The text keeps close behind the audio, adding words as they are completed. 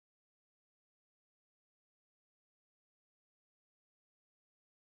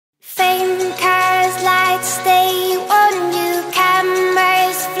Fame, cars, lights, they want you.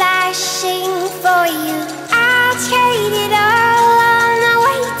 Cameras flashing for you. I'll trade it all on the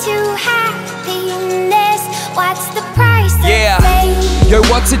way to happiness. What's the price of fame? Yo,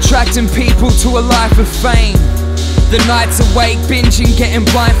 what's attracting people to a life of fame? The nights awake, binging, getting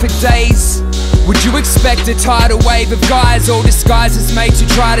blind for days. Would you expect a tidal wave of guys all disguised as mates who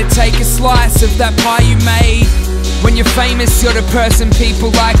try to take a slice of that pie you made? When you're famous, you're the person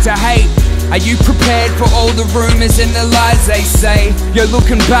people like to hate. Are you prepared for all the rumors and the lies they say? Yo,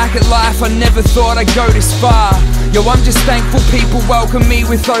 looking back at life, I never thought I'd go this far. Yo, I'm just thankful people welcome me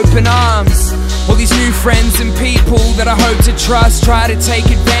with open arms. All these new friends and people that I hope to trust try to take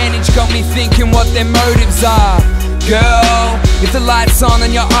advantage, got me thinking what their motives are. Girl, if the light's on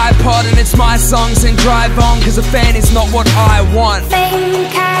your iPod and it's my songs, then drive on, cause a fan is not what I want. Fame,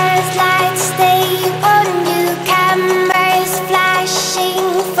 cars, lights, they want you. Cameras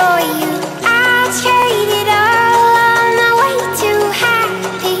flashing for you. I'll trade it all on the way to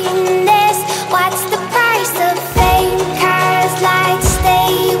happiness. What's the price of fame? Cars, lights,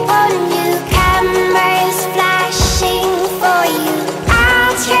 they want you. Cameras flashing for you.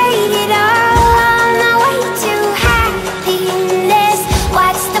 I'll trade it all on the way to happiness.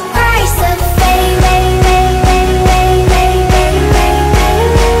 What's the price of fame?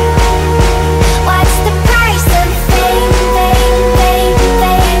 What's the price of fame?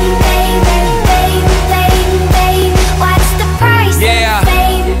 What's the price of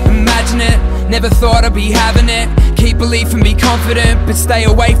fame? Imagine it, never thought I'd be having it. Keep belief and be confident, but stay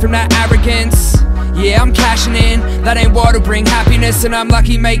away from that arrogance. Yeah, I'm cashing in, that ain't what'll bring happiness. And I'm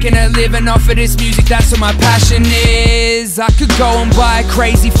lucky making a living off of this music, that's what my passion is. I could go and buy a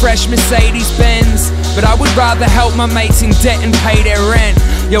crazy fresh Mercedes-Benz, but I would rather help my mates in debt and pay their rent.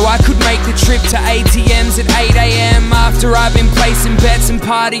 Yo, I could make the trip to ATMs at 8 AM after I've been placing bets and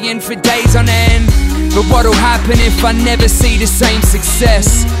partying for days on end. But what'll happen if I never see the same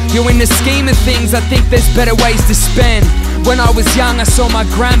success? Yo, in the scheme of things, I think there's better ways to spend. When I was young, I saw my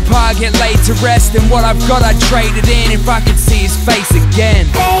grandpa get laid to rest, and what I've got I'd trade it in if I could see his face again.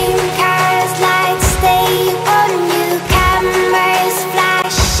 Fame,